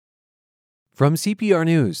From CPR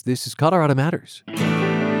News, this is Colorado Matters.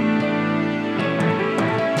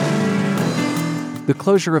 The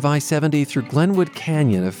closure of I-70 through Glenwood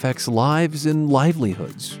Canyon affects lives and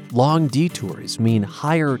livelihoods. Long detours mean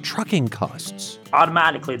higher trucking costs.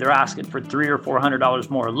 Automatically, they're asking for $300 or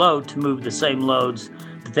 $400 more a load to move the same loads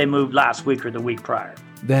that they moved last week or the week prior.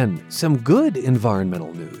 Then, some good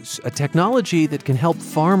environmental news, a technology that can help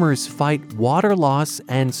farmers fight water loss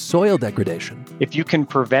and soil degradation. If you can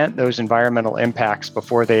prevent those environmental impacts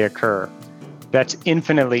before they occur, that's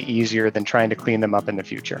infinitely easier than trying to clean them up in the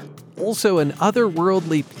future. Also, an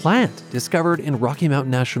otherworldly plant discovered in Rocky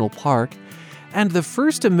Mountain National Park, and the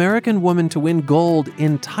first American woman to win gold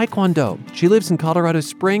in Taekwondo. She lives in Colorado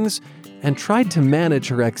Springs and tried to manage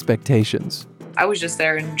her expectations. I was just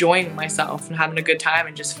there enjoying myself and having a good time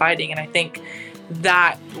and just fighting. And I think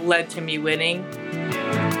that led to me winning.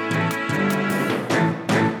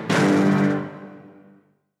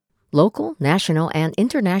 Local, national, and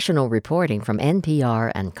international reporting from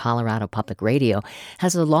NPR and Colorado Public Radio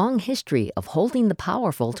has a long history of holding the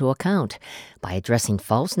powerful to account by addressing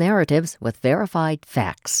false narratives with verified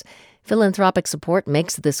facts. Philanthropic support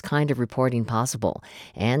makes this kind of reporting possible,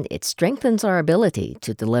 and it strengthens our ability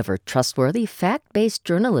to deliver trustworthy, fact-based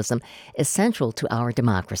journalism essential to our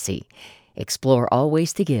democracy. Explore all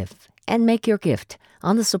ways to give and make your gift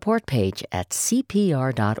on the support page at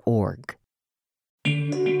cpr.org.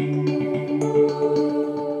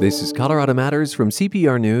 This is Colorado Matters from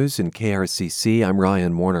CPR News and KRCC. I'm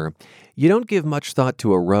Ryan Warner. You don't give much thought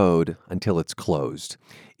to a road until it's closed.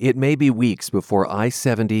 It may be weeks before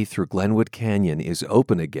I-70 through Glenwood Canyon is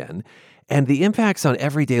open again, and the impacts on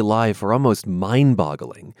everyday life are almost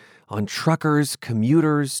mind-boggling on truckers,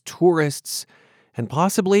 commuters, tourists, and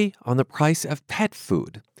possibly on the price of pet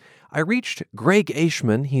food. I reached Greg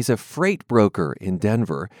Aishman. He's a freight broker in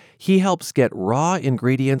Denver. He helps get raw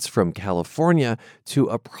ingredients from California to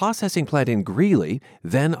a processing plant in Greeley,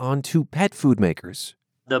 then on to pet food makers.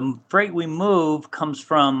 The freight we move comes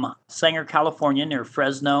from Sanger, California, near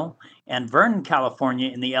Fresno, and Vernon, California,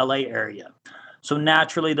 in the LA area. So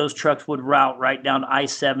naturally, those trucks would route right down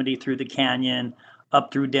I-70 through the canyon,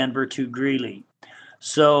 up through Denver to Greeley.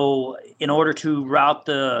 So in order to route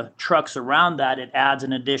the trucks around that, it adds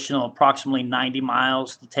an additional approximately 90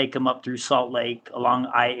 miles to take them up through Salt Lake, along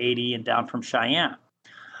I-80 and down from Cheyenne.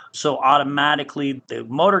 So automatically, the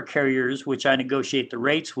motor carriers, which I negotiate the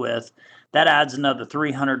rates with, that adds another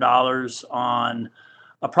 $300 on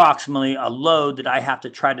approximately a load that I have to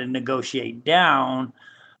try to negotiate down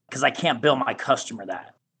because I can't bill my customer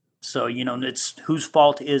that. So, it's whose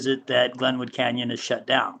fault is it that Glenwood Canyon is shut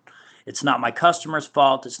down? It's not my customer's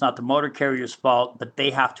fault. It's not the motor carrier's fault, but they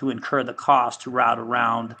have to incur the cost to route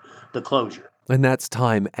around the closure. And that's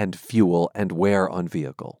time and fuel and wear on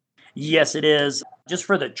vehicle. Yes, it is. Just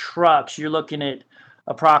for the trucks, you're looking at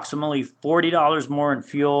approximately $40 more in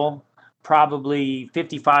fuel, probably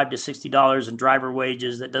 $55 to $60 in driver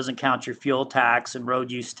wages. That doesn't count your fuel tax and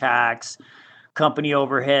road use tax, company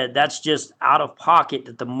overhead. That's just out of pocket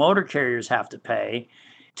that the motor carriers have to pay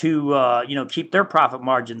to keep their profit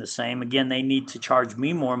margin the same. Again, they need to charge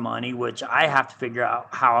me more money, which I have to figure out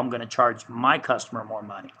how I'm going to charge my customer more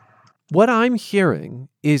money. What I'm hearing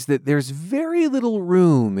is that there's very little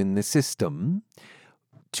room in the system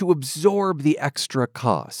to absorb the extra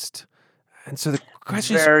cost. And so the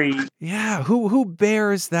question is, who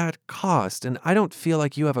bears that cost? And I don't feel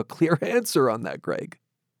like you have a clear answer on that, Greg.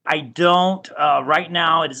 I don't. Right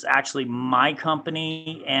now, it is actually my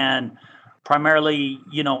company and primarily,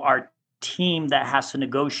 our team that has to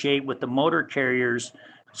negotiate with the motor carriers.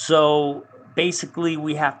 So basically,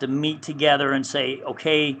 we have to meet together and say,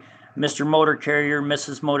 okay, Mr. Motor Carrier,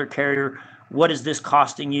 Mrs. Motor Carrier, what is this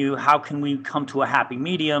costing you? How can we come to a happy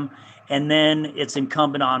medium? And then it's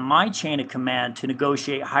incumbent on my chain of command to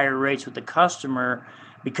negotiate higher rates with the customer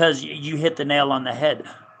because you hit the nail on the head.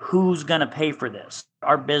 Who's going to pay for this?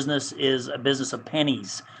 Our business is a business of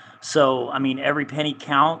pennies. So, every penny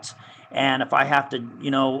counts. And if I have to,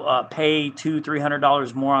 pay $200,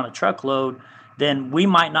 $300 more on a truckload, then we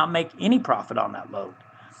might not make any profit on that load.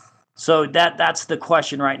 So that's the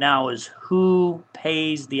question right now is who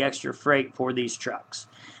pays the extra freight for these trucks?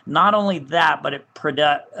 Not only that, but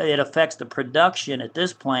it affects the production at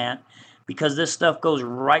this plant because this stuff goes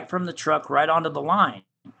right from the truck right onto the line.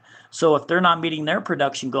 So if they're not meeting their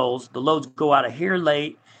production goals, the loads go out of here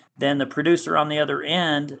late, then the producer on the other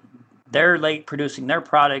end, they're late producing their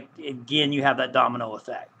product. Again, you have that domino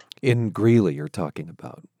effect. In Greeley, you're talking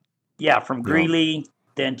about. Yeah, from Greeley,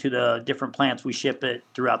 then to the different plants we ship it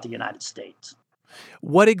throughout the United States.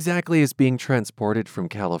 What exactly is being transported from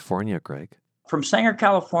California, Greg? From Sanger,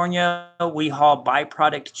 California, we haul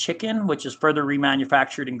byproduct chicken, which is further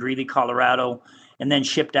remanufactured in Greeley, Colorado, and then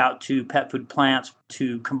shipped out to pet food plants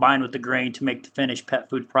to combine with the grain to make the finished pet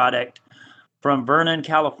food product. From Vernon,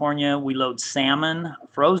 California, we load salmon,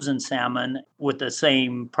 frozen salmon, with the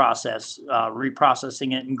same process,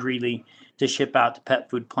 reprocessing it in Greeley to ship out to pet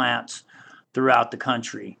food plants throughout the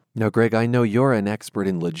country. Now, Greg, I know you're an expert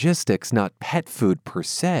in logistics, not pet food per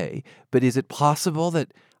se, but is it possible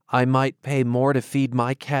that I might pay more to feed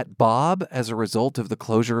my cat Bob as a result of the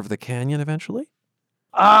closure of the canyon eventually?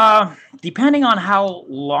 Depending on how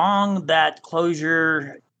long that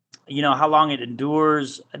closure, how long it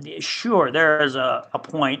endures, sure, there is a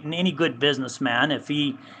point. And any good businessman, if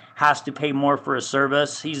he has to pay more for a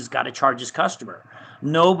service, he's got to charge his customer.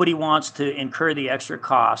 Nobody wants to incur the extra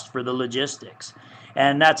cost for the logistics.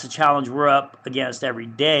 And that's a challenge we're up against every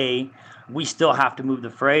day. We still have to move the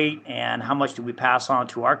freight, and how much do we pass on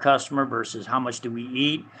to our customer versus how much do we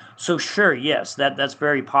eat? So sure, yes, that's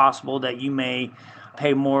very possible that you may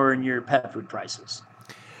pay more in your pet food prices.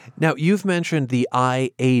 Now, you've mentioned the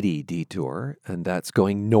I-80 detour, and that's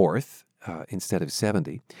going north instead of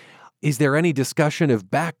 70. Is there any discussion of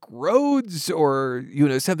back roads or,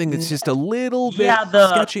 something that's just a little bit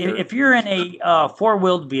sketchier? If you're in a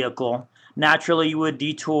four-wheeled vehicle, naturally you would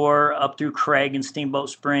detour up through Craig and Steamboat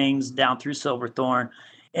Springs, down through Silverthorne.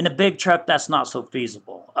 In a big truck, that's not so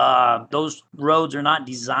feasible. Those roads are not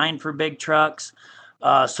designed for big trucks.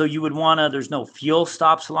 So you would there's no fuel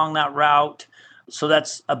stops along that route. So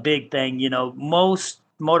that's a big thing. Most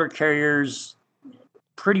motor carriers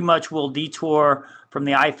pretty much will detour from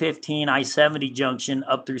the I-15, I-70 junction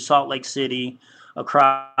up through Salt Lake City,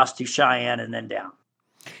 across to Cheyenne, and then down.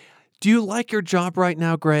 Do you like your job right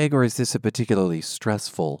now, Greg, or is this a particularly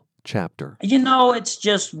stressful chapter? It's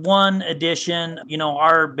just one addition.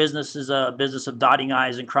 Our business is a business of dotting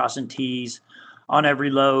I's and crossing T's on every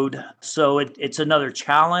load. So it's another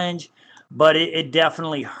challenge, but it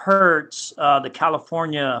definitely hurts. The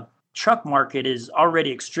California truck market is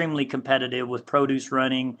already extremely competitive with produce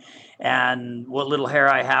running, and what little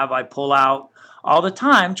hair I have, I pull out all the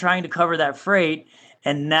time trying to cover that freight.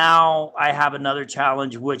 And now I have another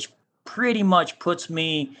challenge, which pretty much puts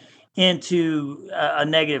me into a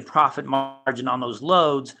negative profit margin on those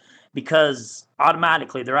loads, because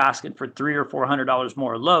automatically they're asking for $300 or $400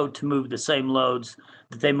 more a load to move the same loads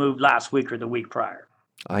that they moved last week or the week prior.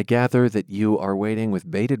 I gather that you are waiting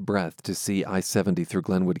with bated breath to see I-70 through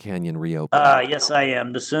Glenwood Canyon reopen. Yes, I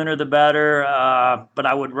am. The sooner the better, but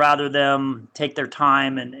I would rather them take their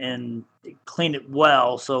time and clean it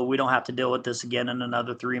well, so we don't have to deal with this again in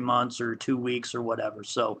another 3 months or 2 weeks or whatever.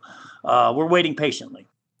 So we're waiting patiently.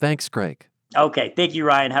 Thanks, Greg. Okay. Thank you,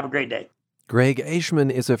 Ryan. Have a great day. Greg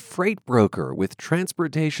Aishman is a freight broker with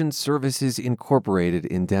Transportation Services Incorporated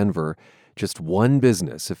in Denver. Just one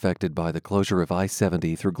business affected by the closure of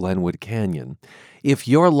I-70 through Glenwood Canyon. If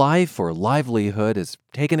your life or livelihood has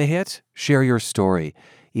taken a hit, share your story.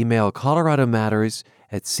 Email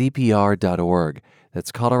coloradomatters@cpr.org.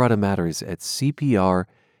 That's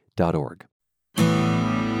coloradomatters@cpr.org.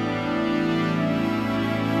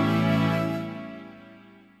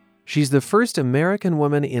 She's the first American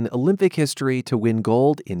woman in Olympic history to win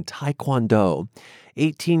gold in Taekwondo.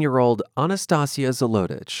 18-year-old Anastasia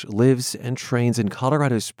Zalodic lives and trains in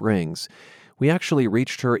Colorado Springs. We actually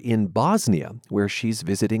reached her in Bosnia, where she's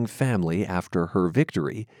visiting family after her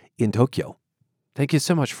victory in Tokyo. Thank you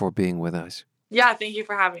so much for being with us. Yeah, thank you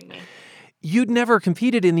for having me. You'd never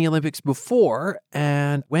competed in the Olympics before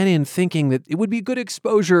and went in thinking that it would be good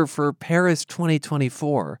exposure for Paris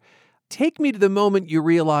 2024. Take me to the moment you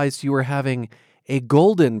realized you were having a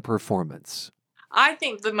golden performance. I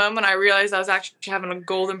think the moment I realized I was actually having a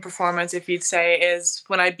golden performance, if you'd say, is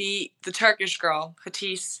when I beat the Turkish girl,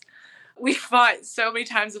 Hatice. We fought so many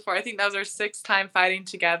times before. I think that was our 6th time fighting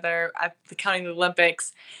together at counting the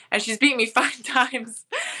Olympics. And she's beat me 5 times.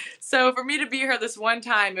 So for me to beat her this one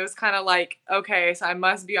time, it was kind of like, okay, so I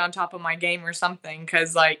must be on top of my game or something.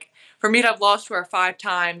 Because, for me to have lost to her 5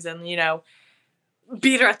 times and,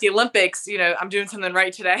 beat her at the Olympics, I'm doing something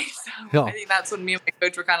right today. So yeah. I think that's when me and my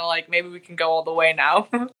coach were kind of like, maybe we can go all the way now.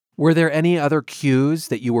 Were there any other cues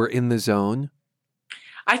that you were in the zone?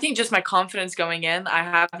 I think just my confidence going in. I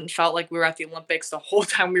haven't felt like we were at the Olympics the whole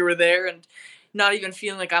time we were there, and not even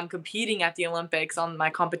feeling like I'm competing at the Olympics on my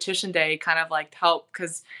competition day kind of helped,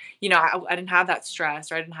 because, I didn't have that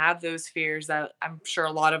stress, or I didn't have those fears that I'm sure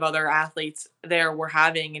a lot of other athletes there were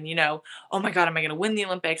having. And, oh my God, am I going to win the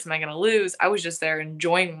Olympics? Am I going to lose? I was just there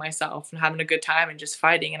enjoying myself and having a good time and just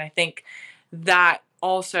fighting. And I think that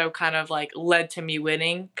also kind of like led to me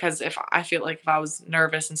winning, because if I was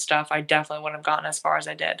nervous and stuff, I definitely wouldn't have gotten as far as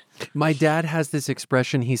I did. My dad has this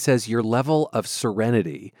expression. He says your level of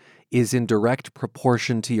serenity is in direct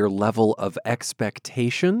proportion to your level of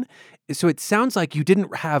expectation. So it sounds like you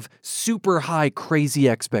didn't have super high, crazy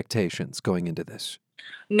expectations going into this.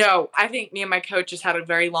 No, I think me and my coach just had a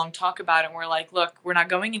very long talk about it. And we're like, look, we're not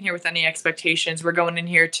going in here with any expectations. We're going in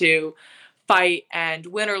here to fight, and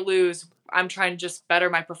win or lose, I'm trying to just better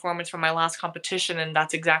my performance from my last competition. And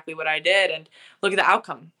that's exactly what I did. And look at the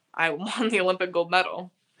outcome. I won the Olympic gold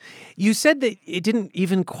medal. You said that it didn't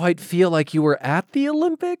even quite feel like you were at the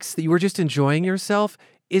Olympics, that you were just enjoying yourself.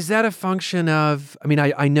 Is that a function of,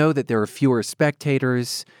 I know that there are fewer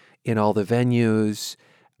spectators in all the venues.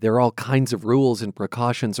 There are all kinds of rules and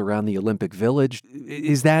precautions around the Olympic Village.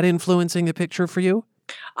 Is that influencing the picture for you?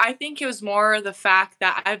 I think it was more the fact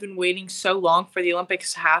that I've been waiting so long for the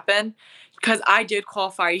Olympics to happen, because I did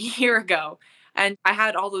qualify a year ago. And I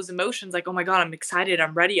had all those emotions like, oh my God, I'm excited,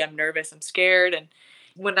 I'm ready, I'm nervous, I'm scared. And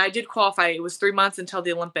when I did qualify, it was 3 months until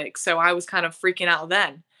the Olympics. So I was kind of freaking out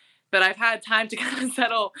then. But I've had time to kind of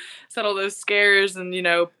settle those scares and,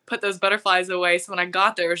 put those butterflies away. So when I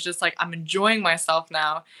got there, it was just like, I'm enjoying myself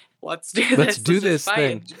now. Let's do this. Let's do this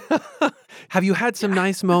thing. Have you had some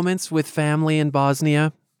nice moments with family in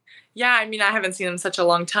Bosnia? Yeah, I haven't seen them in such a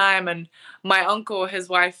long time. And my uncle, his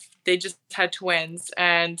wife, they just had twins.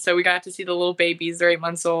 And so we got to see the little babies. They're 8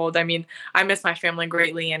 months old. I miss my family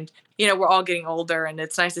greatly. And, we're all getting older. And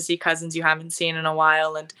it's nice to see cousins you haven't seen in a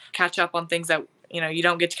while and catch up on things that, you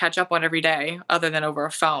don't get to catch up on every day other than over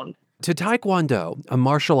a phone. To Taekwondo, a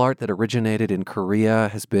martial art that originated in Korea,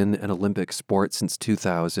 has been an Olympic sport since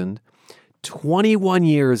 2000. 21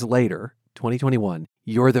 years later, 2021,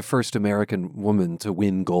 you're the first American woman to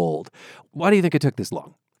win gold. Why do you think it took this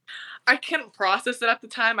long? I couldn't process it at the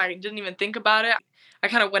time. I didn't even think about it. I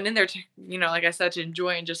kind of went in there to, like I said, to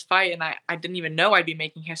enjoy and just fight. And I didn't even know I'd be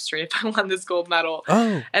making history if I won this gold medal.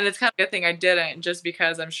 Oh. And it's kind of a good thing I didn't, just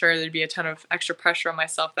because I'm sure there'd be a ton of extra pressure on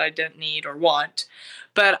myself that I didn't need or want.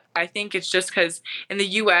 But I think it's just because in the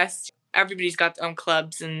U.S., everybody's got their own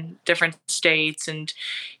clubs in different states, and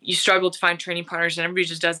you struggle to find training partners, and everybody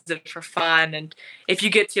just does it for fun. And if you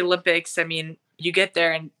get to the Olympics, you get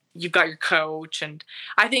there and you've got your coach. And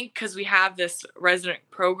I think because we have this resident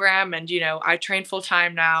program and, I train full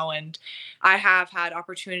time now, and I have had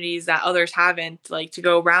opportunities that others haven't, like to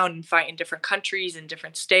go around and fight in different countries and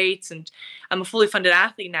different states. And I'm a fully funded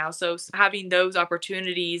athlete now. So having those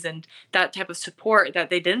opportunities and that type of support that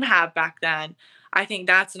they didn't have back then, I think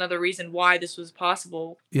that's another reason why this was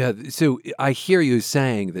possible. Yeah. So I hear you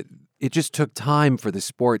saying that it just took time for the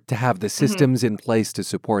sport to have the systems in place to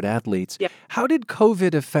support athletes. Yeah. How did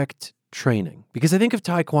COVID affect training? Because I think of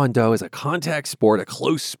Taekwondo as a contact sport, a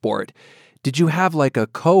close sport. Did you have like a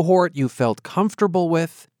cohort you felt comfortable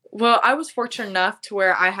with? Well, I was fortunate enough to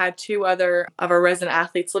where I had 2 other of our resident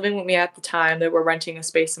athletes living with me at the time. They were renting a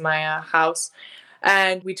space in my house.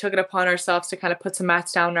 And we took it upon ourselves to kind of put some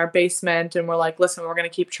mats down in our basement. And we're like, listen, we're going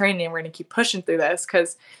to keep training. We're going to keep pushing through this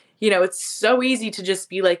because, it's so easy to just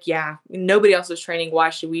be like, yeah, nobody else is training.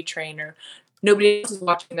 Why should we train? Or nobody else is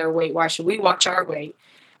watching their weight. Why should we watch our weight?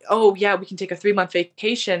 Oh, yeah, we can take a 3-month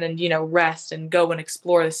vacation and, rest and go and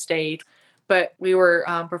explore the state. But we were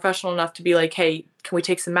professional enough to be like, hey, can we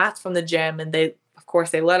take some mats from the gym? And of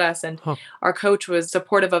course, they let us. And our coach was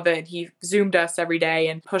supportive of it. He Zoomed us every day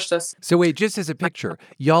and pushed us. So wait, just as a picture,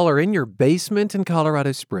 y'all are in your basement in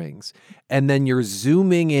Colorado Springs, and then you're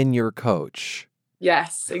Zooming in your coach.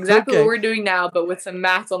 Yes, exactly what we're doing now, but with some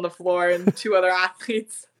mats on the floor and 2 other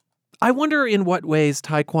athletes. I wonder in what ways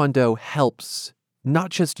Taekwondo helps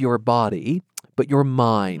not just your body, but your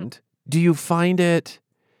mind. Do you find it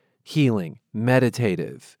healing,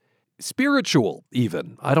 meditative, spiritual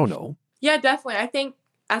even? I don't know. Yeah, definitely. I think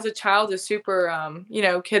as a child is super,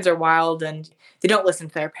 kids are wild and they don't listen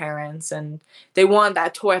to their parents and they want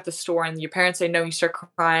that toy at the store and your parents say no, you start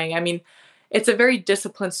crying. It's a very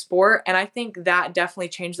disciplined sport, and I think that definitely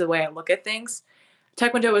changed the way I look at things.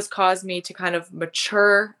 Taekwondo has caused me to kind of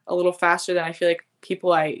mature a little faster than I feel like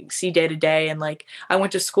people I see day to day and like I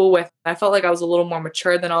went to school with. I felt like I was a little more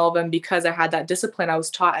mature than all of them because I had that discipline I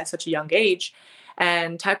was taught at such a young age.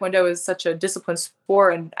 And Taekwondo is such a disciplined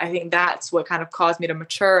sport, and I think that's what kind of caused me to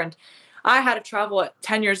mature. And I had to travel at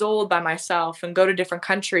 10 years old by myself and go to different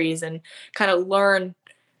countries and kind of learn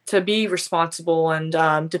to be responsible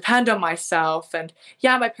and depend on myself. And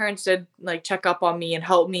yeah, my parents did like check up on me and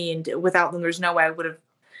help me, and without them, there's no way I would have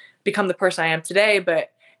become the person I am today.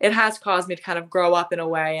 But it has caused me to kind of grow up in a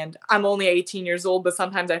way. And I'm only 18 years old, but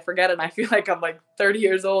sometimes I forget it. And I feel like I'm like 30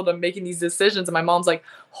 years old. I'm making these decisions. And my mom's like,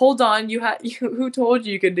 hold on, who told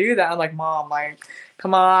you could do that? I'm like, Mom, like,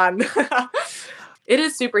 come on. It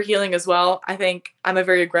is super healing as well. I think I'm a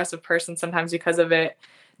very aggressive person sometimes because of it.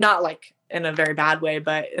 Not like in a very bad way,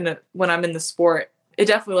 but when I'm in the sport, it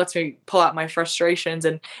definitely lets me pull out my frustrations.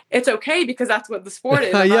 And it's okay because that's what the sport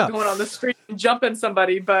is. I'm not going on the street and jumping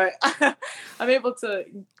somebody, but I'm able to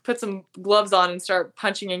put some gloves on and start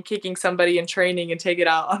punching and kicking somebody in training and take it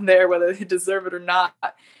out on there, whether they deserve it or not.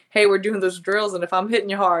 Hey, we're doing those drills, and if I'm hitting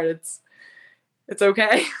you hard, it's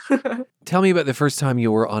okay. Tell me about the first time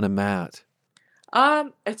you were on a mat.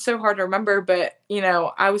 It's so hard to remember, but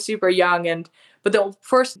I was super young, but the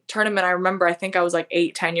first tournament I remember, I think I was like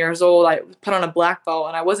 8-10 years old. I put on a black belt,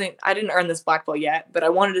 and I didn't earn this black belt yet, but I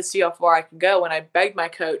wanted to see how far I could go. And I begged my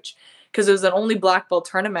coach because it was an only black belt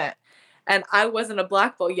tournament, and I wasn't a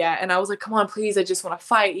black belt yet. And I was like, come on, please. I just want to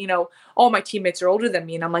fight. All my teammates are older than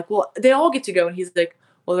me. And I'm like, well, they all get to go. And he's like,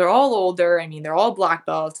 well, they're all older. I mean, they're all black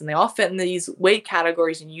belts and they all fit in these weight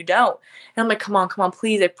categories and you don't. And I'm like, come on,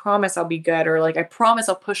 please. I promise I'll be good. Or like, I promise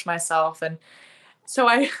I'll push myself. And so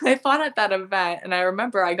I fought at that event, and I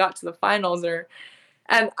remember I got to the finals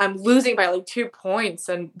and I'm losing by like 2 points,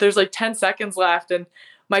 and there's like 10 seconds left, and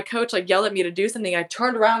my coach like yelled at me to do something. I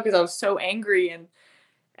turned around because I was so angry, and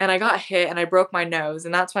I got hit and I broke my nose,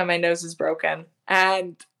 and that's why my nose is broken.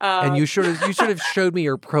 And you should have showed me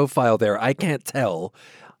your profile there. I can't tell,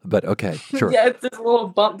 but okay, sure. Yeah, it's this little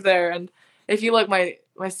bump there, and if you look, my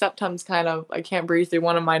septum's kind of, I can't breathe through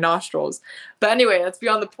one of my nostrils. But anyway, that's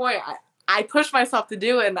beyond the point. I pushed myself to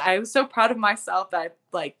do it, and I was so proud of myself that I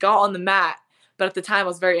like got on the mat. But at the time, I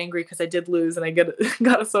was very angry because I did lose and I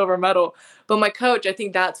got a silver medal. But my coach, I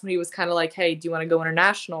think that's when he was kind of like, hey, do you want to go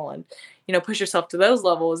international and, push yourself to those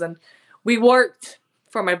levels? And we worked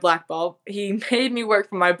for my black belt. He made me work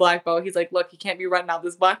for my black belt. He's like, look, you can't be running out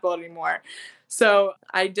this black belt anymore. So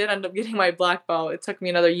I did end up getting my black belt. It took me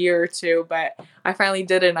another year or two, but I finally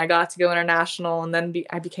did it, and I got to go international, and then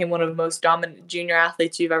I became one of the most dominant junior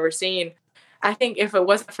athletes you've ever seen. I think if it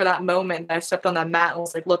wasn't for that moment, I stepped on that mat and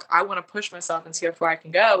was like, look, I want to push myself and see how far I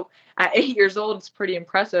can go. At 8 years old, it's pretty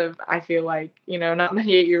impressive. I feel like, not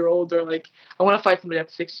many 8-year-olds are like, I want to fight somebody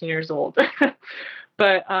that's 16 years old.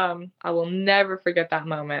 But I will never forget that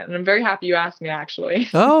moment. And I'm very happy you asked me, actually.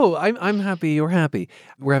 Oh, I'm happy you're happy.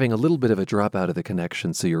 We're having a little bit of a drop out of the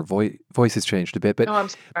connection, so your voice has changed a bit. But no, I'm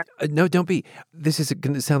sorry. No, don't be. This is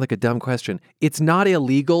going to sound like a dumb question. It's not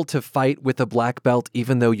illegal to fight with a black belt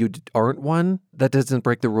even though you aren't one? That doesn't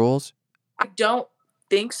break the rules? I don't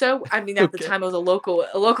think so. I mean, at the time, it was a local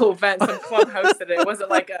event. Some club hosted it. It wasn't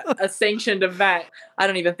like a sanctioned event. I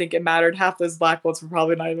don't even think it mattered. Half those black belts were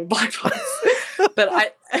probably not even black belts.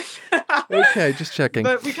 But okay, just checking.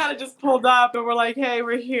 But we kind of just pulled up and we're like, hey,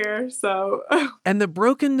 we're here. So. And the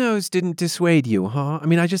broken nose didn't dissuade you, huh? I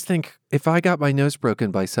mean, I just think if I got my nose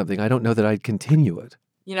broken by something, I don't know that I'd continue it.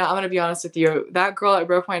 I'm going to be honest with you. That girl that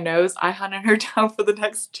broke my nose, I hunted her down for the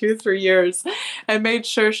next 2-3 years and made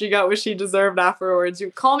sure she got what she deserved afterwards.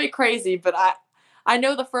 You call me crazy, but I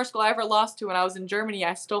know the first girl I ever lost to when I was in Germany,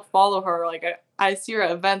 I still follow her. Like, I see her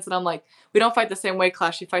at events, and I'm like, we don't fight the same weight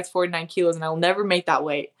class. She fights 49 kilos, and I'll never make that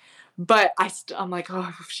weight. But I'm like,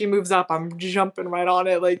 oh, if she moves up, I'm jumping right on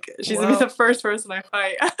it. Like, she's going to be the first person I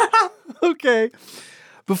fight. Okay.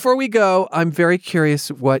 Before we go, I'm very curious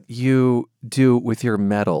what you do with your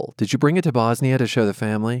medal. Did you bring it to Bosnia to show the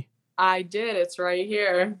family? I did. It's right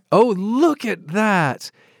here. Oh, look at that.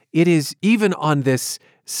 It is even on this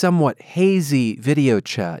somewhat hazy video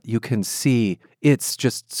chat. You can see it's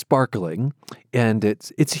just sparkling, and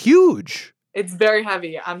it's huge. It's very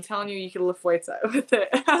heavy. I'm telling you, you can lift weights with it.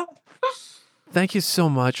 Thank you so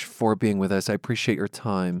much for being with us. I appreciate your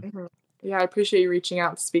time. Mm-hmm. Yeah, I appreciate you reaching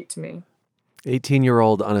out to speak to me.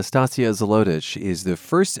 18-year-old Anastasia Zolotic is the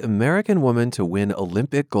first American woman to win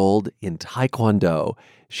Olympic gold in Taekwondo.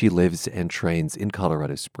 She lives and trains in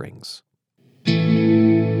Colorado Springs.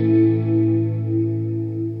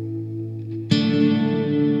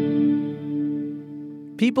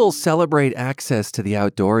 People celebrate access to the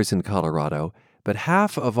outdoors in Colorado, but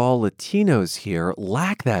half of all Latinos here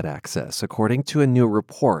lack that access, according to a new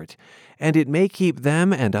report. And it may keep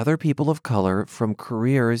them and other people of color from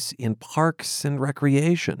careers in parks and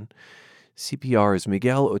recreation. CPR's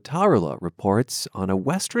Miguel Otárola reports on a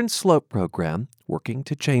Western Slope program working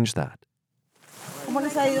to change that.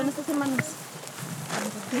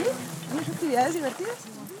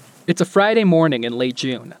 It's a Friday morning in late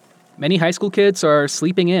June. Many high school kids are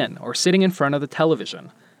sleeping in or sitting in front of the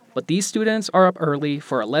television. But these students are up early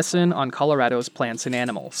for a lesson on Colorado's plants and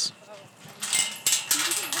animals.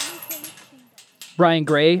 Brian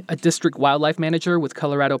Gray, a district wildlife manager with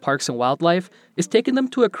Colorado Parks and Wildlife, is taking them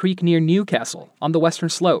to a creek near Newcastle on the western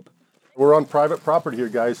slope. We're on private property here,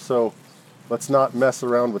 guys, so let's not mess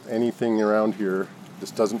around with anything around here.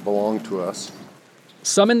 This doesn't belong to us.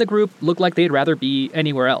 Some in the group look like they'd rather be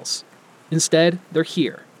anywhere else. Instead, they're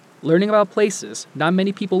here, learning about places not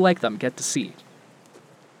many people like them get to see.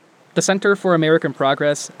 The Center for American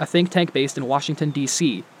Progress, a think tank based in Washington,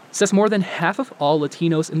 D.C., says more than half of all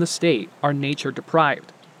Latinos in the state are nature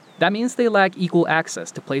deprived. That means they lack equal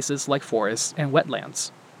access to places like forests and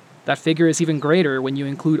wetlands. That figure is even greater when you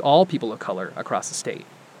include all people of color across the state.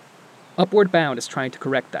 Upward Bound is trying to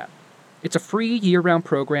correct that. It's a free year-round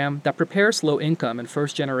program that prepares low-income and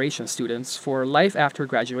first-generation students for life after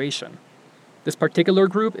graduation. This particular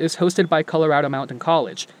group is hosted by Colorado Mountain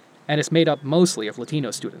College and is made up mostly of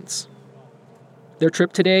Latino students. Their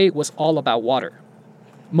trip today was all about water.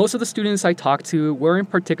 Most of the students I talked to weren't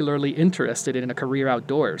particularly interested in a career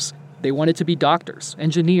outdoors. They wanted to be doctors,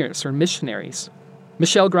 engineers, or missionaries.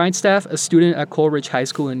 Michelle Grindstaff, a student at Coleridge High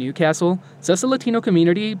School in Newcastle, says the Latino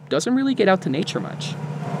community doesn't really get out to nature much.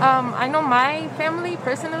 I know my family,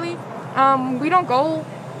 personally, we don't go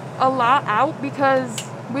a lot out because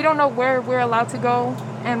we don't know where we're allowed to go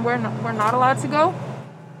and where we're not allowed to go.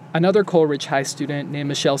 Another Coleridge High student named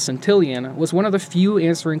Michelle Centillion was one of the few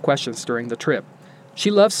answering questions during the trip. She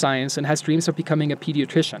loves science and has dreams of becoming a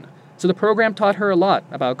pediatrician, so the program taught her a lot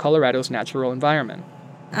about Colorado's natural environment.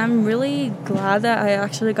 I'm really glad that I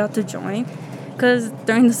actually got to join, because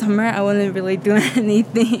during the summer I wasn't really doing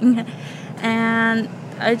anything, and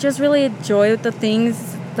I just really enjoy the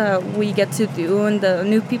things that we get to do and the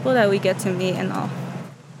new people that we get to meet and all.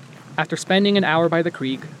 After spending an hour by the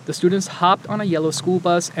creek, the students hopped on a yellow school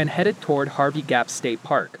bus and headed toward Harvey Gap State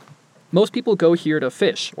Park. Most people go here to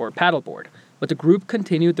fish or paddleboard, but the group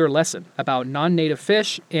continued their lesson about non-native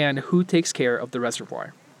fish and who takes care of the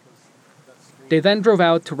reservoir. They then drove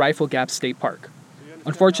out to Rifle Gap State Park.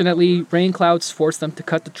 Unfortunately, rain clouds forced them to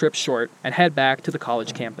cut the trip short and head back to the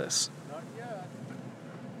college campus.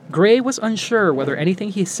 Gray was unsure whether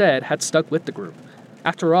anything he said had stuck with the group.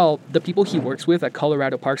 After all, the people he works with at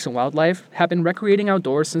Colorado Parks and Wildlife have been recreating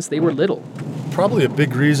outdoors since they were little. Probably a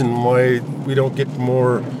big reason why we don't get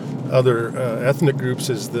more other ethnic groups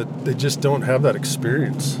is that they just don't have that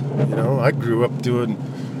experience. You know, I grew up doing,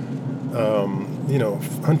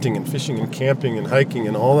 hunting and fishing and camping and hiking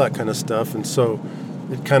and all that kind of stuff, and so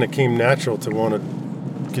it kind of came natural to want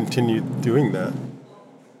to continue doing that.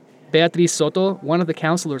 Beatriz Soto, one of the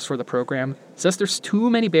counselors for the program, says there's too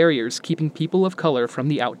many barriers keeping people of color from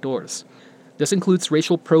the outdoors. This includes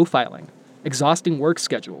racial profiling, exhausting work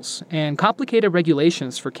schedules, and complicated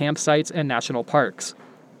regulations for campsites and national parks.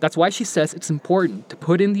 That's why she says it's important to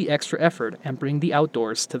put in the extra effort and bring the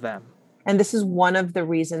outdoors to them. And this is one of the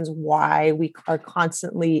reasons why we are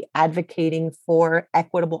constantly advocating for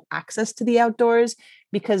equitable access to the outdoors,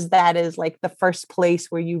 because that is like the first place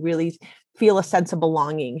where you really feel a sense of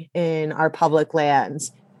belonging in our public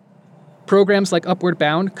lands. Programs like Upward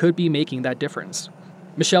Bound could be making that difference.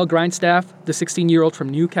 Michelle Grindstaff, the 16-year-old from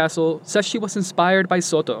Newcastle, says she was inspired by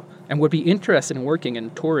Soto and would be interested in working in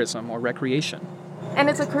tourism or recreation. And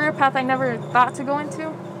it's a career path I never thought to go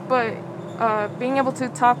into, but being able to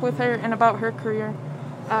talk with her and about her career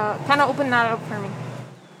kind of opened that up for me.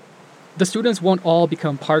 The students won't all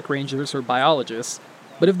become park rangers or biologists,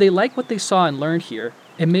 but if they like what they saw and learned here,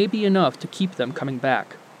 it may be enough to keep them coming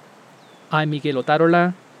back. I'm Miguel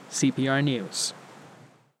Otarola, CPR News.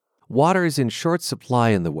 Water is in short supply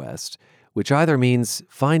in the West, which either means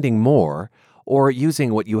finding more or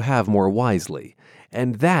using what you have more wisely.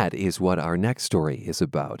 And that is what our next story is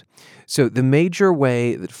about. So the major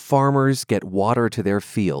way that farmers get water to their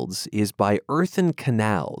fields is by earthen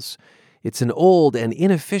canals. It's an old and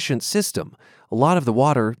inefficient system. A lot of the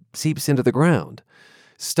water seeps into the ground.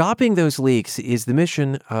 Stopping those leaks is the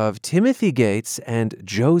mission of Timothy Gates and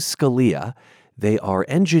Joe Scalia. They are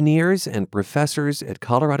engineers and professors at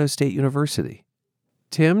Colorado State University.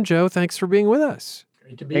 Tim, Joe, thanks for being with us.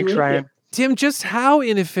 Great to be Thanks, with Ryan. you. Tim, just how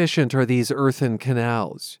inefficient are these earthen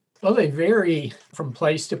canals? Well, they vary from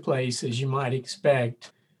place to place, as you might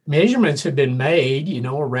expect. Measurements have been made,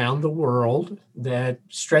 around the world that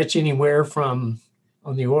stretch anywhere from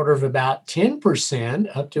on the order of about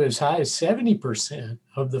 10% up to as high as 70%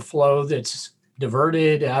 of the flow that's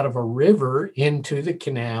diverted out of a river into the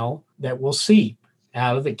canal that will seep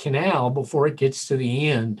out of the canal before it gets to the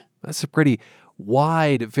end. That's a pretty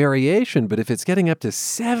wide variation, but if it's getting up to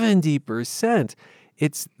 70%,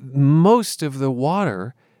 it's most of the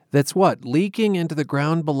water that's leaking into the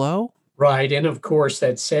ground below? Right, and of course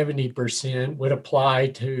that 70% would apply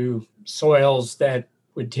to soils that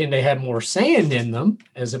would tend to have more sand in them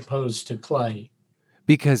as opposed to clay.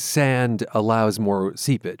 Because sand allows more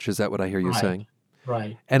seepage. Is that what I hear you Right. saying?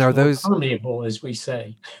 Right. And It's are more those permeable, as we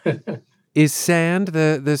say? is sand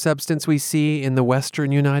the substance we see in the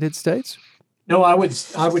western United States? No, I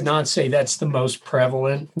would not say that's the most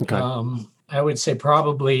prevalent. Okay. I would say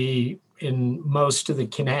probably in most of the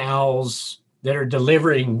canals that are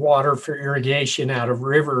delivering water for irrigation out of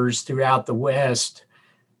rivers throughout the West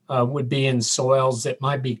would be in soils that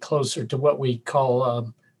might be closer to what we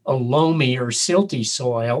call a loamy or silty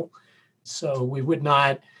soil. So we would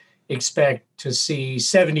not expect to see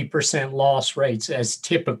 70% loss rates as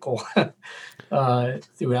typical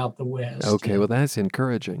throughout the West. Okay, well, that's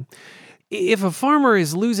encouraging. If a farmer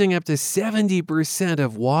is losing up to 70%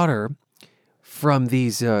 of water from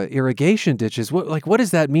these irrigation ditches, what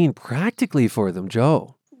does that mean practically for them,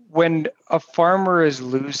 Joe? When a farmer is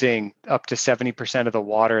losing up to 70% of the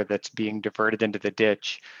water that's being diverted into the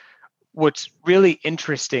ditch, what's really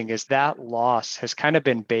interesting is that loss has kind of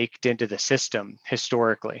been baked into the system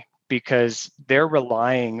historically, because they're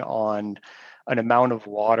relying on an amount of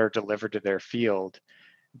water delivered to their field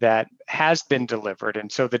that has been delivered. And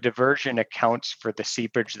so the diversion accounts for the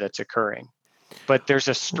seepage that's occurring. But there's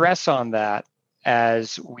a stress on that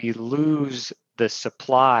as we lose the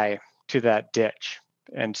supply to that ditch.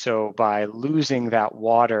 And so by losing that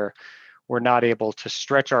water, we're not able to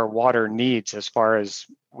stretch our water needs as far as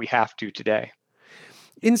we have to today.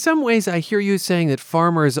 In some ways, I hear you saying that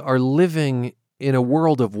farmers are living in a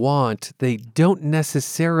world of want. They don't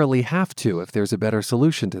necessarily have to if there's a better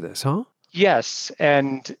solution to this, huh? Yes,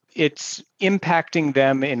 and it's impacting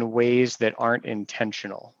them in ways that aren't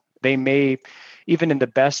intentional. They may, even in the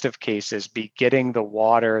best of cases, be getting the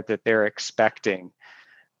water that they're expecting,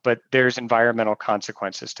 but there's environmental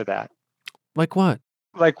consequences to that. Like what?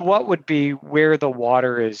 Like what would be where the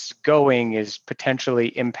water is going is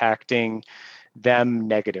potentially impacting them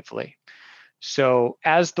negatively. So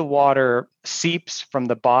as the water seeps from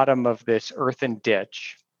the bottom of this earthen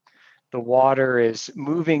ditch, the water is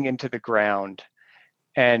moving into the ground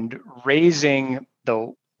and raising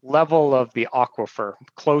the level of the aquifer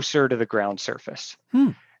closer to the ground surface.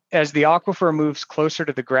 As the aquifer moves closer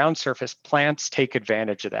to the ground surface, plants take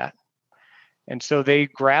advantage of that. And so they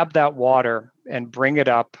grab that water and bring it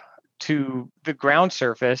up to the ground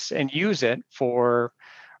surface and use it for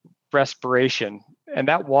respiration. And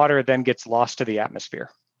that water then gets lost to the atmosphere.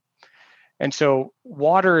 And so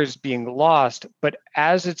water is being lost, but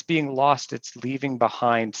as it's being lost, it's leaving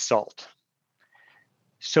behind salt.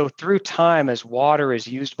 So through time, as water is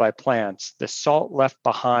used by plants, the salt left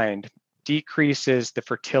behind decreases the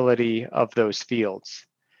fertility of those fields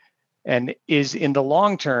and is in the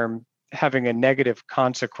long term having a negative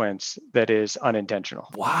consequence that is unintentional.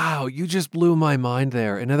 Wow, you just blew my mind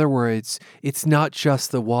there. In other words, it's not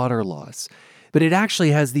just the water loss, but it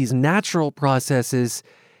actually has these natural processes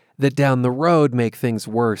that down the road make things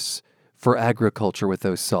worse for agriculture with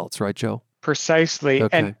those salts, right, Joe? Precisely.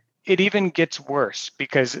 Okay. And it even gets worse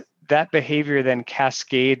because that behavior then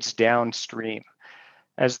cascades downstream.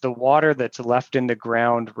 As the water that's left in the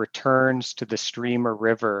ground returns to the stream or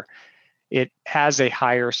river, it has a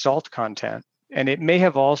higher salt content. And it may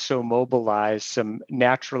have also mobilized some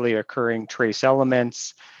naturally occurring trace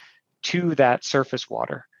elements to that surface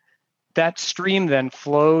water. That stream then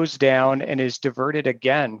flows down and is diverted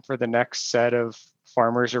again for the next set of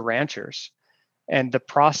farmers or ranchers. And the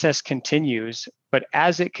process continues, but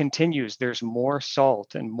as it continues, there's more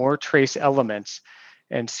salt and more trace elements.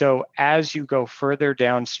 And so as you go further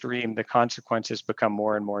downstream, the consequences become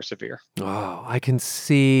more and more severe. Oh, I can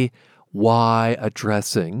see why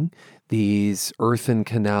addressing these earthen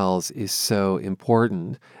canals is so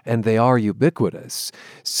important, and they are ubiquitous.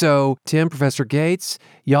 So, Tim, Professor Gates,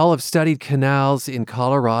 y'all have studied canals in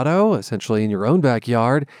Colorado, essentially in your own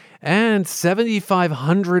backyard, and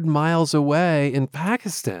 7,500 miles away in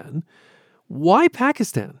Pakistan. Why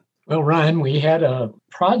Pakistan? Well, Ryan, we had a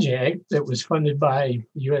project that was funded by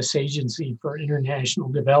the U.S. Agency for International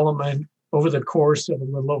Development over the course of a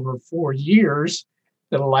little over 4 years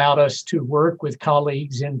that allowed us to work with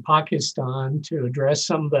colleagues in Pakistan to address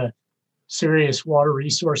some of the serious water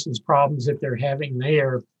resources problems that they're having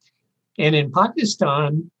there. And in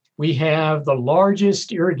Pakistan, we have the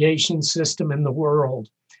largest irrigation system in the world.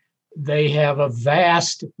 They have a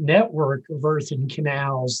vast network of earthen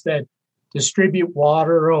canals that distribute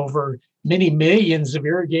water over many millions of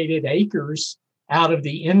irrigated acres out of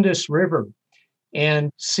the Indus River.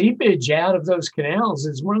 And seepage out of those canals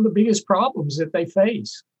is one of the biggest problems that they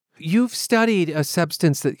face. You've studied a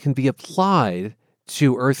substance that can be applied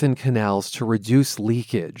to earthen canals to reduce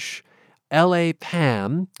leakage.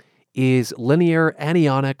 LAPAM is linear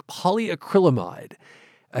anionic polyacrylamide,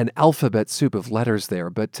 an alphabet soup of letters there.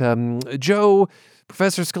 But Joe,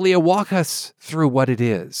 Professor Scalia, walk us through what it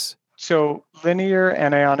is. So linear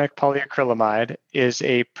anionic polyacrylamide is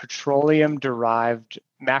a petroleum-derived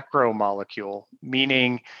macromolecule,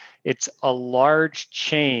 meaning it's a large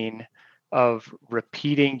chain of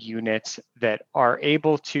repeating units that are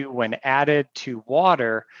able to, when added to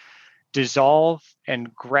water, dissolve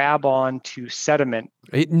and grab onto sediment.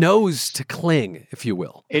 It knows to cling, if you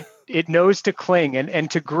will. It knows to cling and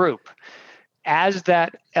to group. As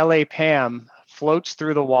that LAPAM floats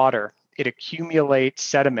through the water, it accumulates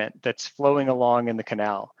sediment that's flowing along in the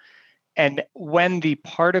canal. And when the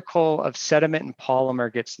particle of sediment and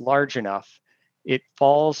polymer gets large enough, it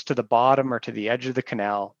falls to the bottom or to the edge of the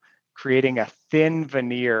canal, creating a thin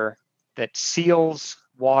veneer that seals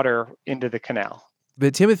water into the canal.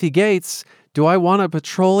 But Timothy Gates, do I want a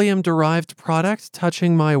petroleum-derived product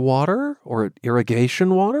touching my water or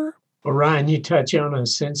irrigation water? Well, Ryan, you touch on a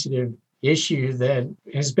sensitive issue that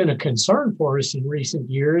has been a concern for us in recent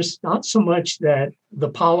years. Not so much that the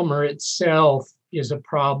polymer itself is a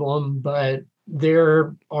problem, but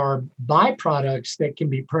there are byproducts that can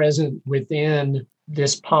be present within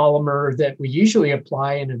this polymer that we usually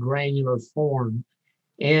apply in a granular form.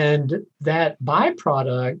 And that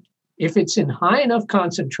byproduct, if it's in high enough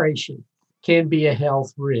concentration, can be a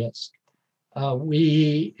health risk.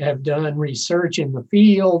 We have done research in the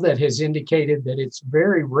field that has indicated that it's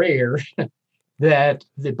very rare that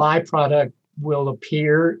the byproduct will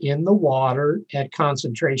appear in the water at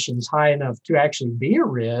concentrations high enough to actually be a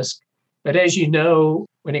risk. But as you know,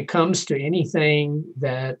 when it comes to anything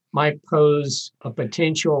that might pose a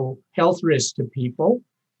potential health risk to people,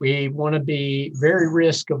 we want to be very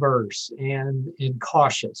risk averse and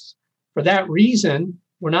cautious. For that reason,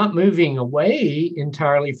 we're not moving away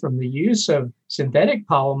entirely from the use of synthetic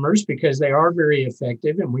polymers because they are very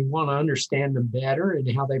effective and we want to understand them better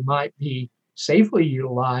and how they might be safely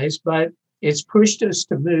utilized. But it's pushed us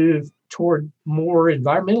to move toward more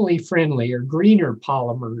environmentally friendly or greener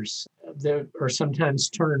polymers that are sometimes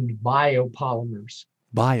termed biopolymers.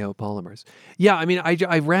 Biopolymers. Yeah, I mean,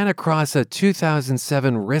 I ran across a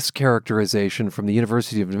 2007 risk characterization from the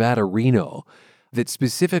University of Nevada, Reno, that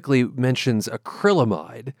specifically mentions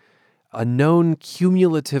acrylamide, a known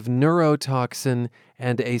cumulative neurotoxin,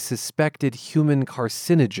 and a suspected human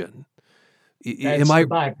carcinogen. That's the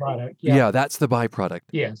byproduct. Yeah, that's the byproduct.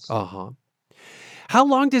 Yes. Uh-huh. How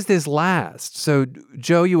long does this last? So,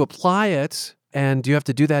 Joe, you apply it, and do you have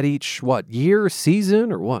to do that each, year,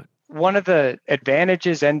 season, or what? One of the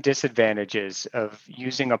advantages and disadvantages of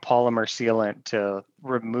using a polymer sealant to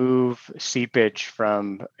remove seepage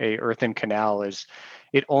from a earthen canal is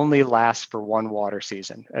it only lasts for one water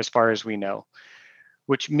season, as far as we know,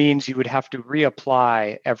 which means you would have to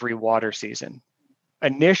reapply every water season.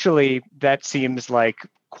 Initially, that seems like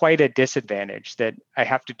quite a disadvantage that I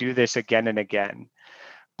have to do this again and again.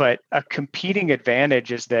 But a competing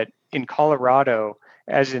advantage is that in Colorado,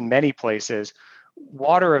 as in many places,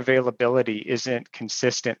 water availability isn't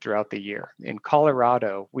consistent throughout the year. In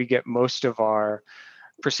Colorado, we get most of our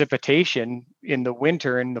precipitation in the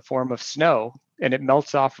winter in the form of snow, and it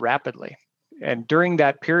melts off rapidly. And during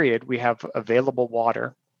that period, we have available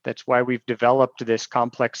water. That's why we've developed this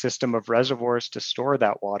complex system of reservoirs to store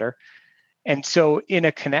that water. And so in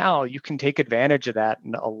a canal, you can take advantage of that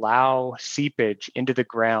and allow seepage into the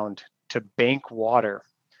ground to bank water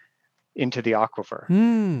into the aquifer.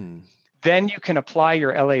 Then you can apply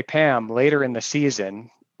your LAPAM later in the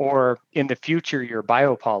season, or in the future, your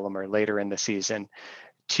biopolymer later in the season,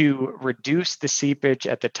 to reduce the seepage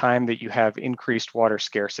at the time that you have increased water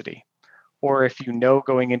scarcity. Or if you know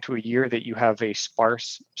going into a year that you have a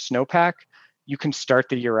sparse snowpack, you can start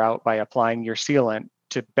the year out by applying your sealant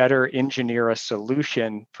to better engineer a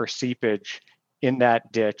solution for seepage in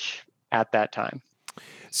that ditch at that time.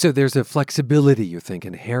 So there's a flexibility, you think,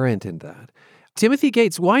 inherent in that. Timothy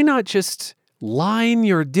Gates, why not just line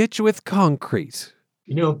your ditch with concrete?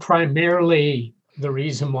 You know, primarily the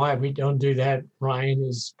reason why we don't do that, Ryan,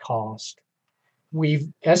 is cost. We've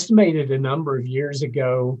estimated a number of years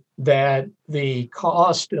ago that the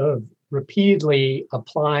cost of repeatedly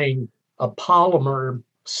applying a polymer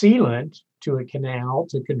sealant to a canal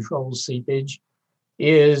to control seepage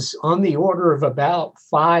is on the order of about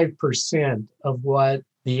 5% of what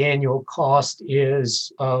the annual cost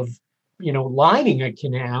is of, lining a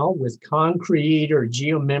canal with concrete or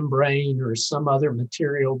geomembrane or some other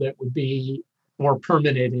material that would be more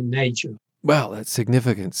permanent in nature. Well, that's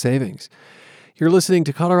significant savings. You're listening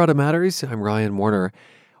to Colorado Matters. I'm Ryan Warner.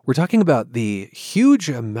 We're talking about the huge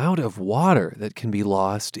amount of water that can be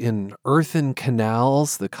lost in earthen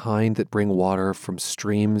canals, the kind that bring water from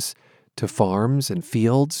streams to farms and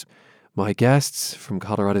fields. My guests from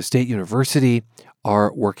Colorado State University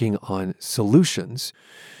are working on solutions.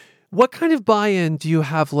 What kind of buy-in do you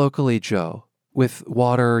have locally, Joe, with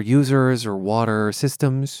water users or water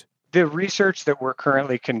systems? The research that we're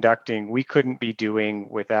currently conducting, we couldn't be doing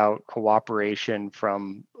without cooperation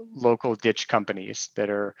from local ditch companies that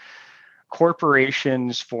are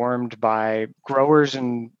corporations formed by growers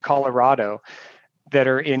in Colorado that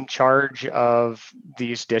are in charge of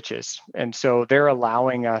these ditches. And so they're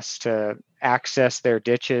allowing us to access their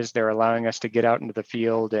ditches. They're allowing us to get out into the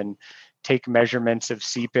field and take measurements of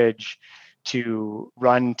seepage, to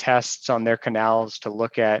run tests on their canals to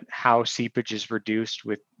look at how seepage is reduced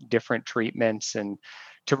with different treatments, and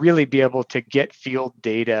to really be able to get field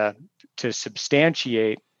data to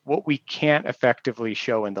substantiate what we can't effectively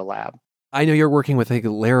show in the lab. I know you're working with a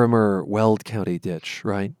Larimer Weld County ditch,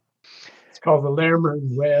 right? It's called the Larimer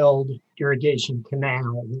Weld Irrigation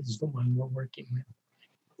Canal. This is the one we're working with.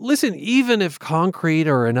 Listen, even if concrete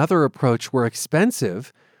or another approach were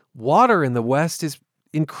expensive, water in the West is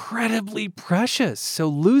incredibly precious. So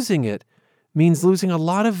losing it means losing a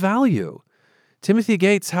lot of value. Timothy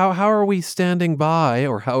Gates, how are we standing by,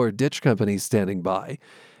 or how are ditch companies standing by,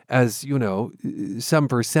 as, some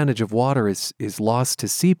percentage of water is lost to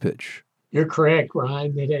seepage? You're correct,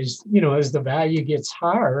 Ryan, that as the value gets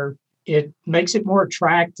higher, it makes it more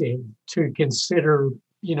attractive to consider,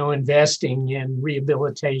 investing in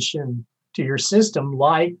rehabilitation to your system,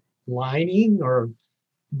 like lining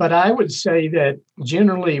but I would say that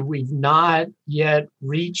generally we've not yet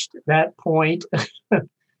reached that point.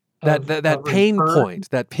 That pain point,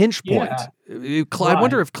 that pinch point. Yeah, I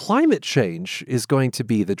wonder if climate change is going to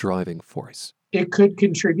be the driving force. It could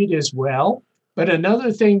contribute as well. But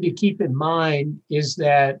another thing to keep in mind is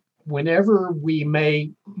that whenever we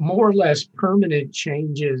make more or less permanent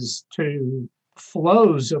changes to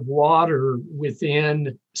flows of water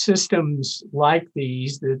within systems like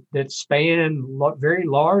these that span very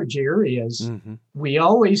large areas, we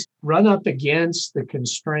always run up against the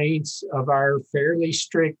constraints of our fairly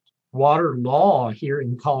strict water law here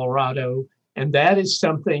in Colorado. And that is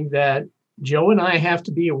something that Joe and I have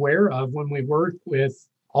to be aware of when we work with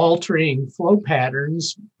altering flow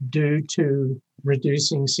patterns due to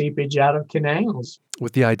reducing seepage out of canals.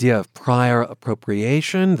 With the idea of prior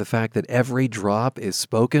appropriation, the fact that every drop is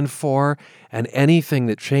spoken for, and anything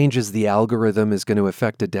that changes the algorithm is going to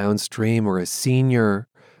affect a downstream or a senior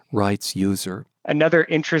rights user. Another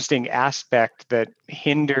interesting aspect that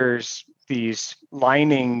hinders these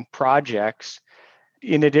lining projects,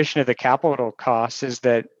 in addition to the capital costs, is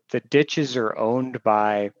that the ditches are owned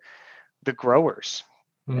by the growers.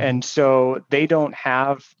 And so they don't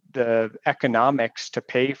have the economics to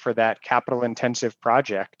pay for that capital intensive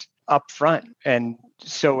project up front. And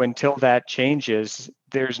so until that changes,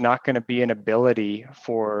 there's not going to be an ability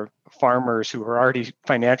for farmers who are already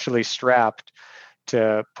financially strapped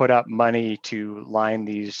to put up money to line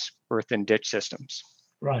these earthen ditch systems.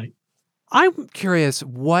 Right. I'm curious,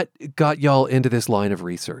 what got y'all into this line of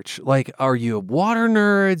research? Like, are you water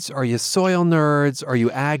nerds? Are you soil nerds? Are you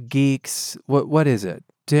ag geeks? What is it?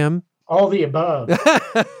 Tim? All the above.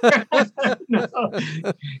 No.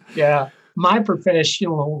 Yeah. My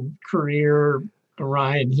professional career,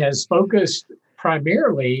 Ryan, has focused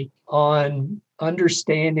primarily on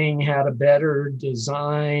understanding how to better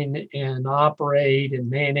design and operate and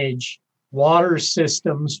manage water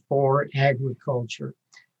systems for agriculture,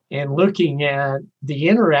 and looking at the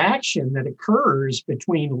interaction that occurs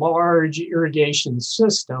between large irrigation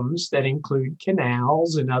systems that include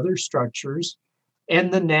canals and other structures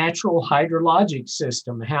and the natural hydrologic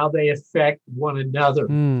system, how they affect one another.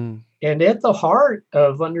 And at the heart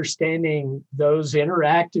of understanding those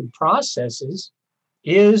interactive processes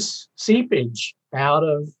is seepage out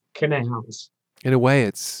of canals. In a way,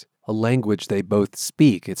 it's a language they both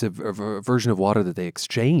speak. It's a version of water that they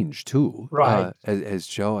exchange, too. Right. As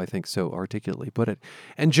Joe, I think, so articulately put it.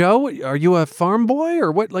 And Joe, are you a farm boy,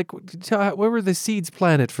 or what? Like, where were the seeds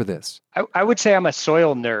planted for this? I would say I'm a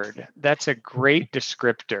soil nerd. That's a great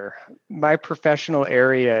descriptor. My professional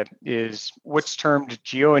area is what's termed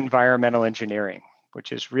geoenvironmental engineering,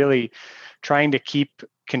 which is really trying to keep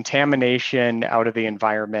contamination out of the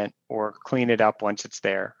environment or clean it up once it's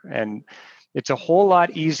there. And it's a whole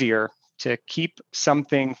lot easier to keep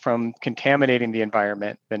something from contaminating the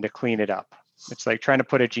environment than to clean it up. It's like trying to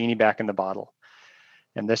put a genie back in the bottle.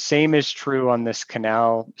 And the same is true on this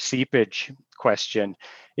canal seepage question.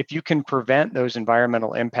 If you can prevent those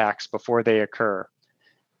environmental impacts before they occur,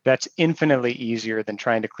 That's infinitely easier than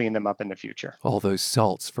trying to clean them up in the future. All those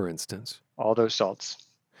salts, for instance. All those salts.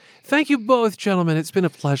 Thank you both, gentlemen. It's been a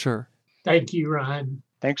pleasure. Thank you, Ryan.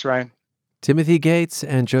 Thanks, Ryan. Timothy Gates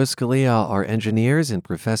and Joe Scalia are engineers and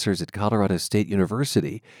professors at Colorado State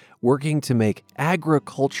University working to make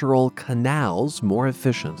agricultural canals more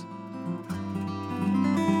efficient.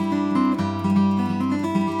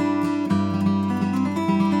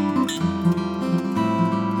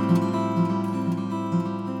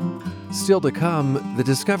 Still to come, the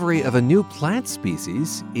discovery of a new plant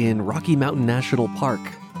species in Rocky Mountain National Park.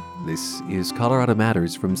 This is Colorado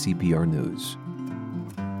Matters from CPR News.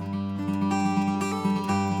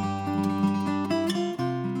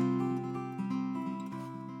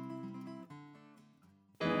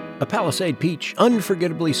 A Palisade peach,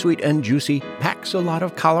 unforgettably sweet and juicy, packs a lot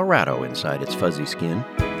of Colorado inside its fuzzy skin.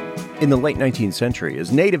 In the late 19th century,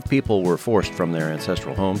 as native people were forced from their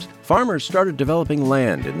ancestral homes, farmers started developing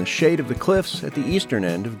land in the shade of the cliffs at the eastern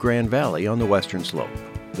end of Grand Valley on the western slope.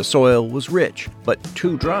 The soil was rich, but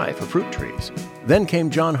too dry for fruit trees. Then came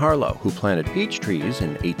John Harlow, who planted peach trees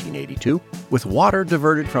in 1882 with water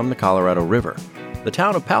diverted from the Colorado River. The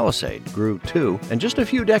town of Palisade grew too, and just a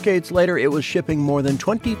few decades later, it was shipping more than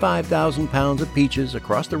 25,000 pounds of peaches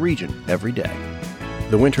across the region every day.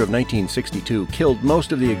 The winter of 1962 killed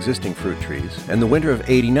most of the existing fruit trees, and the winter of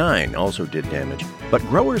 '89 also did damage. But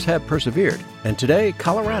growers have persevered, and today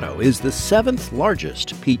Colorado is the 7th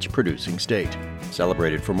largest peach-producing state,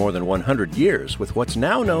 celebrated for more than 100 years with what's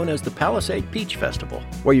now known as the Palisade Peach Festival,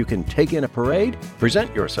 where you can take in a parade,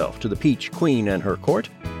 present yourself to the Peach Queen and her court,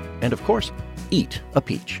 and of course, eat a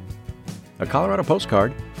peach. A Colorado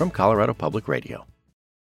postcard from Colorado Public Radio.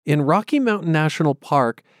 In Rocky Mountain National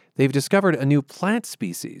Park, they've discovered a new plant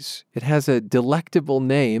species. It has a delectable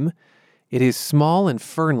name. It is small and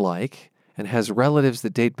fern-like and has relatives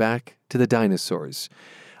that date back to the dinosaurs.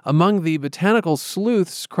 Among the botanical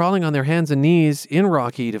sleuths crawling on their hands and knees in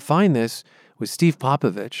Rocky to find this was Steve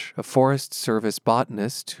Popovich, a Forest Service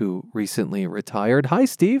botanist who recently retired. Hi,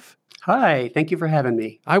 Steve. Hi, thank you for having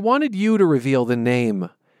me. I wanted you to reveal the name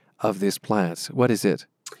of this plant. What is it?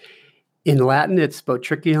 In Latin, it's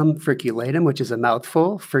Botrychium friculatum, which is a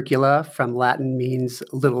mouthful. Fricula from Latin means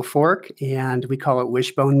little fork, and we call it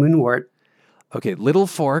wishbone moonwort. Okay, little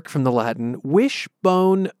fork from the Latin,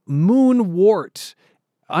 wishbone moonwort.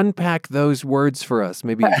 Unpack those words for us.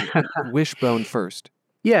 Maybe wishbone first.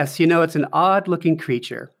 Yes, it's an odd-looking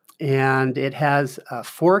creature, and it has a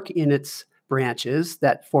fork in its branches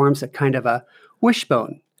that forms a kind of a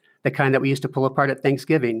wishbone, the kind that we used to pull apart at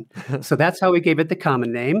Thanksgiving. So that's how we gave it the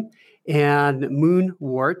common name. And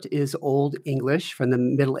moonwort is Old English from the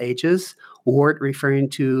Middle Ages, wort referring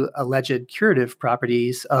to alleged curative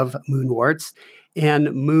properties of moonworts,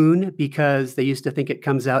 and moon because they used to think it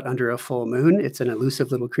comes out under a full moon. It's an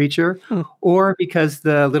elusive little creature, or because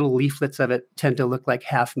the little leaflets of it tend to look like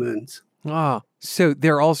half moons. Ah, so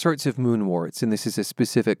there are all sorts of moonworts, and this is a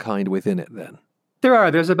specific kind within it then?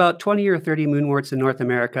 There's about 20 or 30 moonworts in North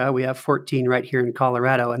America. We have 14 right here in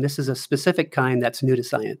Colorado, and this is a specific kind that's new to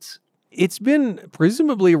science. It's been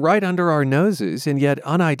presumably right under our noses and yet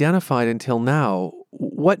unidentified until now.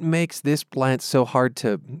 What makes this plant so hard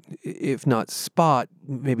to, if not spot,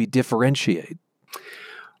 maybe differentiate?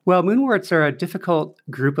 Well, moonworts are a difficult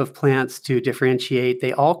group of plants to differentiate.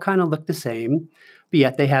 They all kind of look the same, but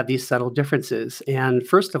yet they have these subtle differences. And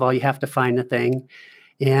first of all, you have to find the thing,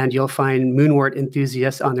 and you'll find moonwort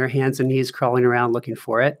enthusiasts on their hands and knees crawling around looking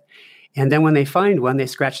for it. And then when they find one, they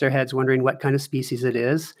scratch their heads wondering what kind of species it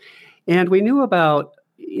is. And we knew about,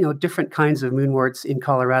 different kinds of moonworts in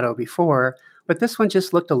Colorado before, but this one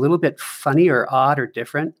just looked a little bit funny or odd or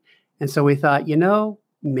different. And so we thought,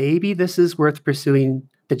 maybe this is worth pursuing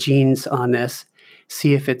the genes on this,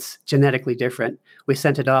 see if it's genetically different. We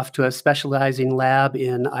sent it off to a specializing lab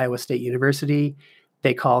in Iowa State University.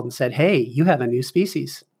 They called and said, hey, you have a new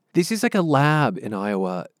species. This is like a lab in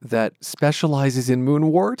Iowa that specializes in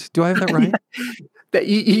moonwort. Do I have that right?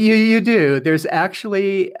 You do. There's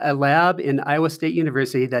actually a lab in Iowa State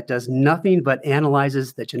University that does nothing but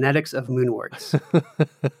analyzes the genetics of moonworts.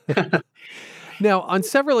 Now, on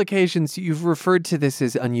several occasions, you've referred to this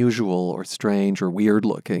as unusual or strange or weird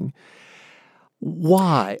looking.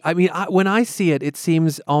 Why? I mean, when I see it, it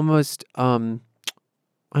seems almost,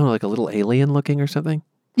 like a little alien looking or something.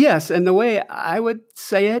 Yes, and the way I would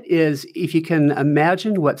say it is if you can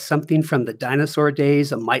imagine what something from the dinosaur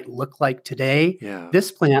days might look like today,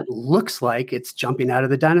 This plant looks like it's jumping out of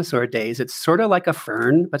the dinosaur days. It's sort of like a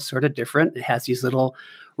fern, but sort of different. It has these little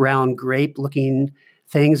round grape-looking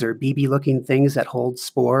things or BB-looking things that hold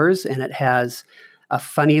spores, and it has a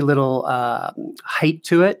funny little height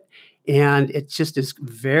to it. And it just is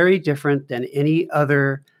very different than any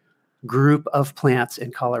other group of plants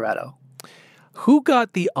in Colorado. Who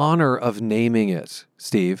got the honor of naming it,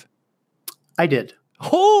 Steve? I did.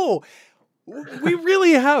 Oh, we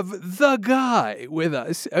really have the guy with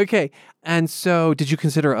us. Okay. And so did you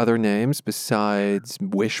consider other names besides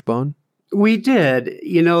Wishbone? We did.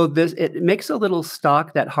 It makes a little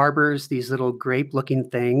stalk that harbors these little grape-looking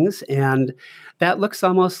things, and that looks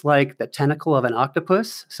almost like the tentacle of an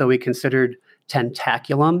octopus. So we considered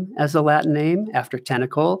Tentaculum as a Latin name after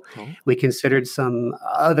tentacle. Oh. We considered some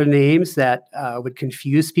other names that would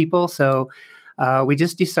confuse people. So we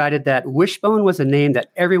just decided that Wishbone was a name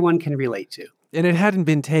that everyone can relate to. And it hadn't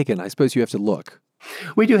been taken. I suppose you have to look.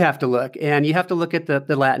 We do have to look, and you have to look at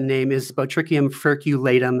the Latin name. Is Botricium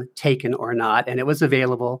furculatum taken or not? And it was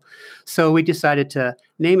available. So we decided to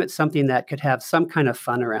name it something that could have some kind of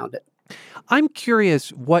fun around it. I'm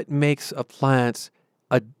curious what makes a plant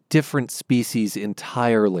a different species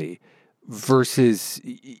entirely versus,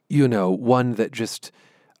 one that just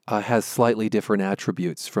has slightly different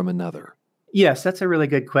attributes from another. Yes, that's a really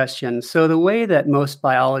good question. So the way that most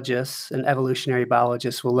biologists and evolutionary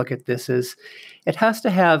biologists will look at this is it has to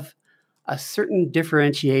have a certain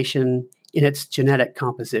differentiation in its genetic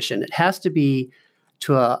composition. It has to be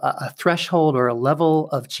to a threshold or a level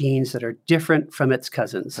of genes that are different from its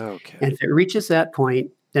cousins. Okay. And if it reaches that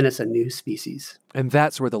point, then it's a new species. And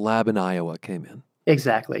that's where the lab in Iowa came in.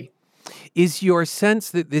 Exactly. Is your sense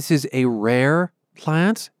that this is a rare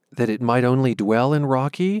plant, that it might only dwell in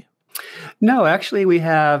Rocky? No, actually, we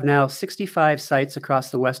have now 65 sites across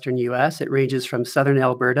the western U.S. It ranges from southern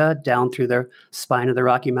Alberta down through the spine of the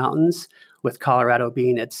Rocky Mountains, with Colorado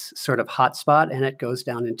being its sort of hotspot, and it goes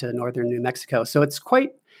down into northern New Mexico. So it's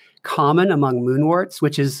quite common among moonworts,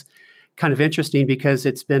 which is kind of interesting because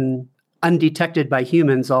it's been undetected by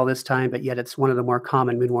humans all this time, but yet it's one of the more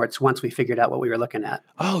common moonworts once we figured out what we were looking at.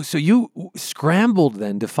 Oh, so you scrambled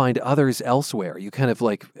then to find others elsewhere. You kind of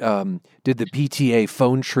did the PTA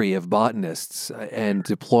phone tree of botanists and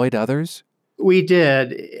deployed others? We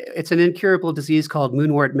did. It's an incurable disease called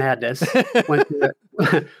moonwort madness.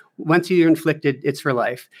 Once you're inflicted, it's for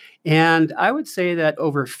life. And I would say that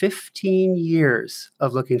over 15 years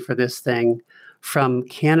of looking for this thing, from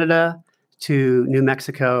Canada to New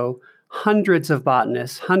Mexico, hundreds of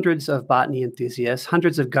botanists, hundreds of botany enthusiasts,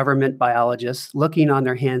 hundreds of government biologists looking on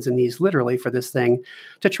their hands and knees literally for this thing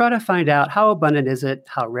to try to find out how abundant is it,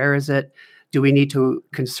 how rare is it, do we need to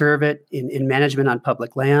conserve it in management on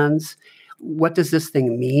public lands, what does this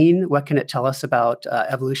thing mean, what can it tell us about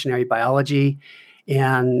evolutionary biology,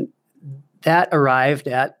 and that arrived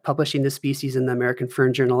at publishing the species in the American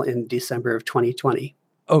Fern Journal in December of 2020.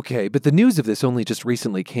 Okay, but the news of this only just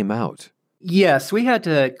recently came out. Yes, we had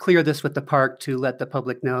to clear this with the park to let the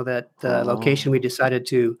public know that the location we decided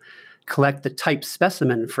to collect the type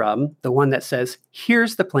specimen from, the one that says,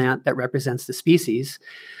 here's the plant that represents the species.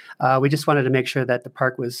 We just wanted to make sure that the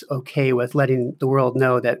park was okay with letting the world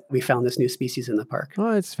know that we found this new species in the park.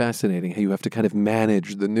 Oh, it's fascinating how you have to kind of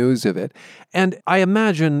manage the news of it. And I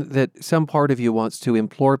imagine that some part of you wants to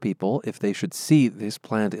implore people, if they should see this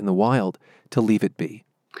plant in the wild, to leave it be.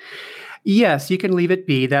 Yes, you can leave it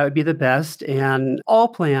be. That would be the best. And all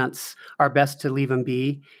plants are best to leave them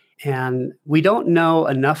be. And we don't know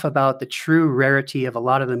enough about the true rarity of a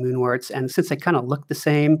lot of the moonworts. And since they kind of look the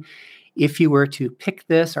same, if you were to pick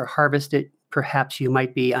this or harvest it, perhaps you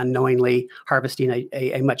might be unknowingly harvesting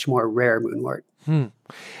a much more rare moonwort.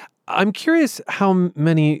 I'm curious how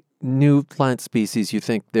many new plant species you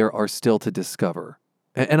think there are still to discover.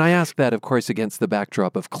 And I ask that, of course, against the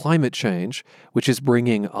backdrop of climate change, which is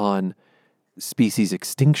bringing on species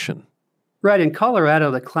extinction. Right. In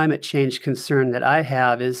Colorado, the climate change concern that I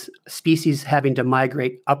have is species having to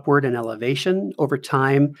migrate upward in elevation over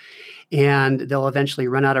time, and they'll eventually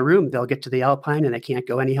run out of room. They'll get to the alpine and they can't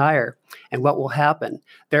go any higher. And what will happen?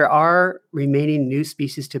 There are remaining new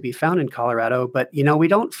species to be found in Colorado, but we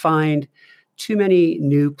don't find too many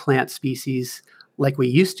new plant species like we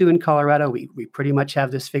used to in Colorado. We pretty much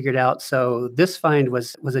have this figured out. So this find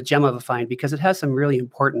was a gem of a find because it has some really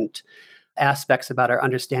important aspects about our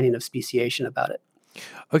understanding of speciation about it.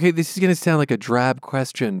 Okay, this is going to sound like a drab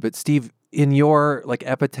question, but Steve, in your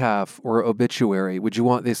epitaph or obituary, would you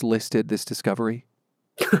want this listed, this discovery?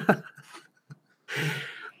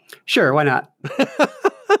 Sure, why not?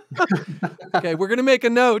 Okay, we're going to make a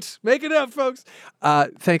note. Make it up, folks.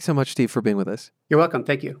 Thanks so much, Steve, for being with us. You're welcome.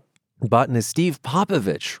 Thank you. Botanist Steve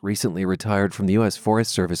Popovich recently retired from the U.S.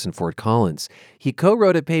 Forest Service in Fort Collins. He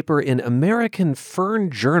co-wrote a paper in American Fern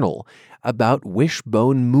Journal about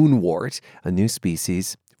wishbone moonwort, a new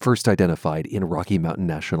species first identified in Rocky Mountain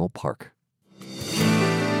National Park.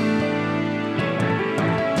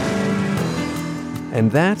 And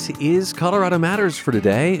that is Colorado Matters for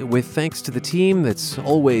today, with thanks to the team that's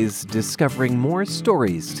always discovering more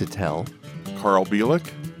stories to tell. Carl Bielik,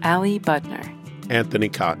 Allie Budner, Anthony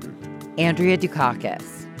Cotton, Andrea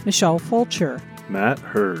Dukakis, Michelle Fulcher, Matt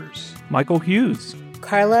Hers, Michael Hughes,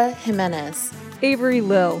 Carla Jimenez, Avery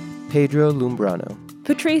Lill, Pedro Lumbrano,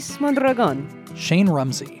 Patrice Mondragon, Shane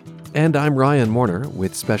Rumsey. And I'm Ryan Warner,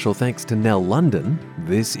 with special thanks to Nell London.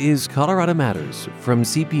 This is Colorado Matters from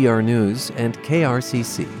CPR News and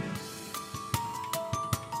KRCC.